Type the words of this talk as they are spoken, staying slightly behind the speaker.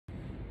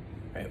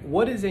Right.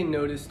 What is a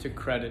notice to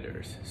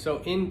creditors?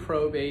 So in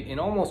probate, in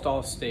almost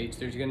all states,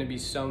 there's going to be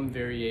some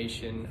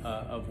variation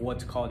of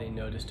what's called a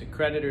notice to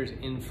creditors.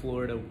 In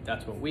Florida,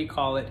 that's what we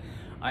call it.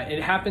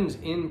 It happens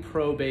in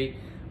probate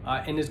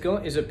and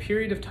is a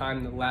period of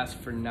time that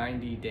lasts for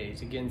 90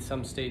 days. Again,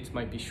 some states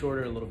might be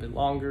shorter, a little bit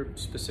longer.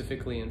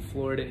 Specifically in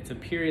Florida, it's a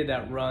period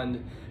that runs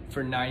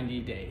for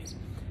 90 days.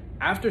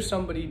 After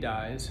somebody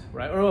dies,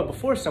 right, or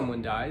before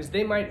someone dies,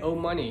 they might owe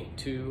money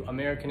to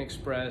American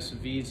Express,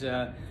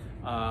 Visa,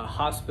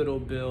 hospital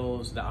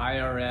bills, the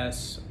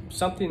IRS,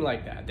 something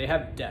like that. They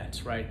have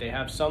debts, right? They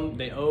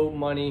owe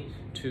money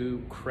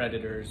to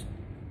creditors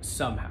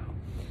somehow.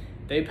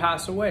 They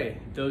pass away.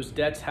 Those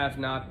debts have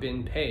not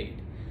been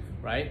paid,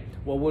 right?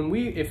 Well,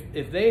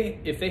 if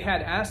they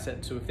had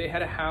assets, so if they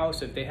had a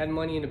house, if they had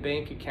money in a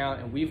bank account,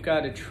 and we've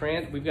got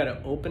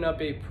to open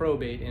up a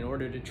probate in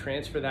order to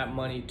transfer that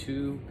money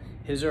to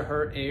his or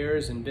her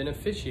heirs and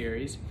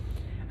beneficiaries.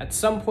 At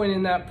some point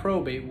in that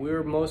probate,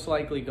 we're most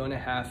likely going to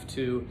have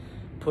to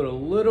put a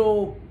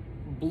little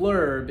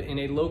blurb in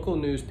a local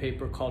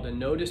newspaper called a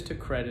notice to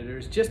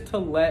creditors, just to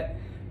let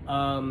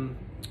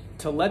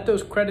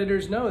those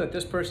creditors know that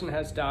this person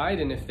has died,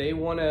 and if they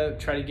want to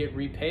try to get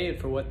repaid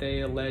for what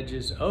they allege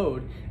is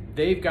owed,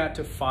 they've got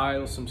to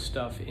file some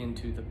stuff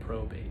into the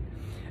probate.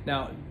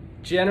 Now,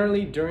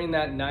 generally during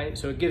that night,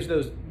 so it gives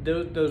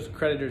those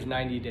creditors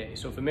 90 days.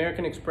 So if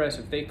American Express,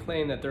 if they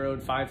claim that they're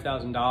owed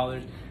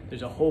 $5,000,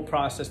 there's a whole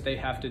process they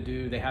have to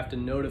do. They have to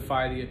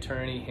notify the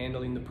attorney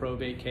handling the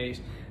probate case.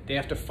 They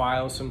have to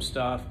file some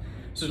stuff.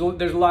 So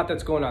there's a lot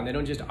that's going on. They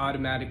don't just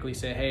automatically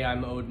say, hey,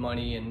 I'm owed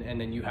money, and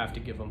then you have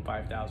to give them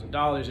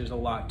 $5,000. There's a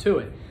lot to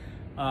it.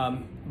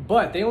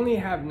 But they only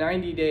have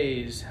 90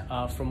 days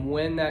from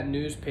when that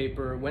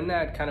newspaper, when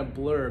that kind of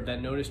blurb,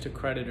 that notice to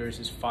creditors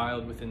is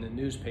filed within the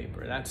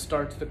newspaper. That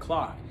starts the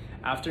clock.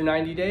 After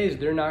 90 days,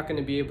 they're not going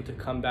to be able to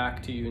come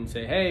back to you and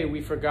say, hey,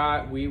 we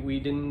forgot, we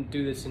didn't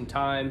do this in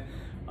time.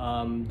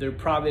 They're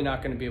probably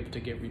not going to be able to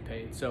get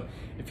repaid. So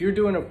if you're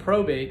doing a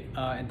probate,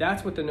 and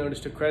that's what the notice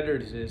to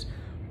creditors is,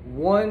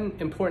 one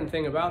important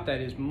thing about that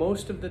is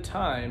most of the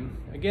time,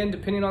 again,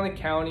 depending on the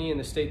county and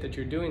the state that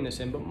you're doing this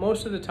in, but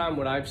most of the time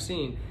what I've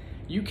seen,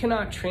 you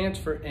cannot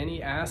transfer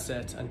any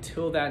assets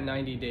until that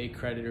 90-day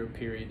creditor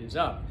period is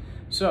up.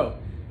 So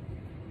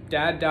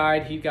dad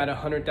died, he got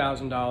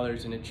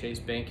 $100,000 in a Chase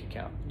bank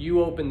account.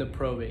 You open the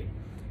probate.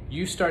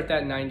 You start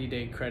that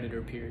 90-day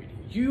creditor period.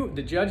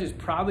 The judge is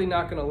probably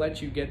not going to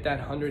let you get that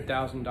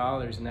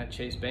 $100,000 in that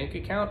Chase bank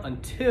account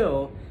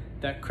until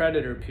that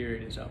creditor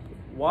period is up.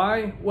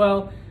 Why?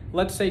 Well,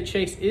 let's say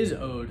Chase is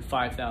owed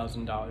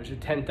 $5,000 or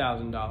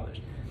 $10,000.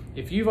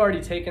 If you've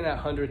already taken that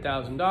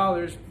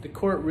 $100,000, the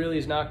court really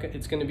is not,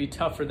 it's going to be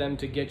tough for them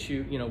to get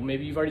you,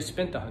 maybe you've already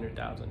spent the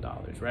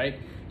 $100,000, right?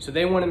 So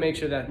they want to make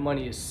sure that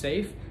money is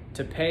safe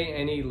to pay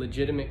any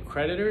legitimate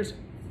creditors.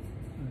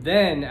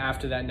 Then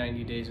after that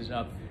 90 days is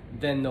up,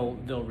 then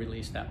they'll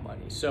release that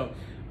money. So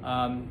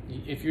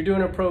if you're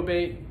doing a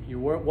probate,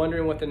 you're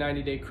wondering what the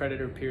 90-day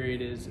creditor period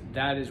is,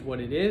 that is what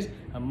it is.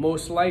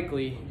 Most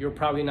likely, you're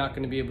probably not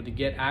going to be able to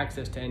get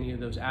access to any of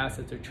those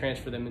assets or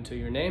transfer them into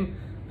your name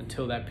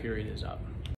until that period is up.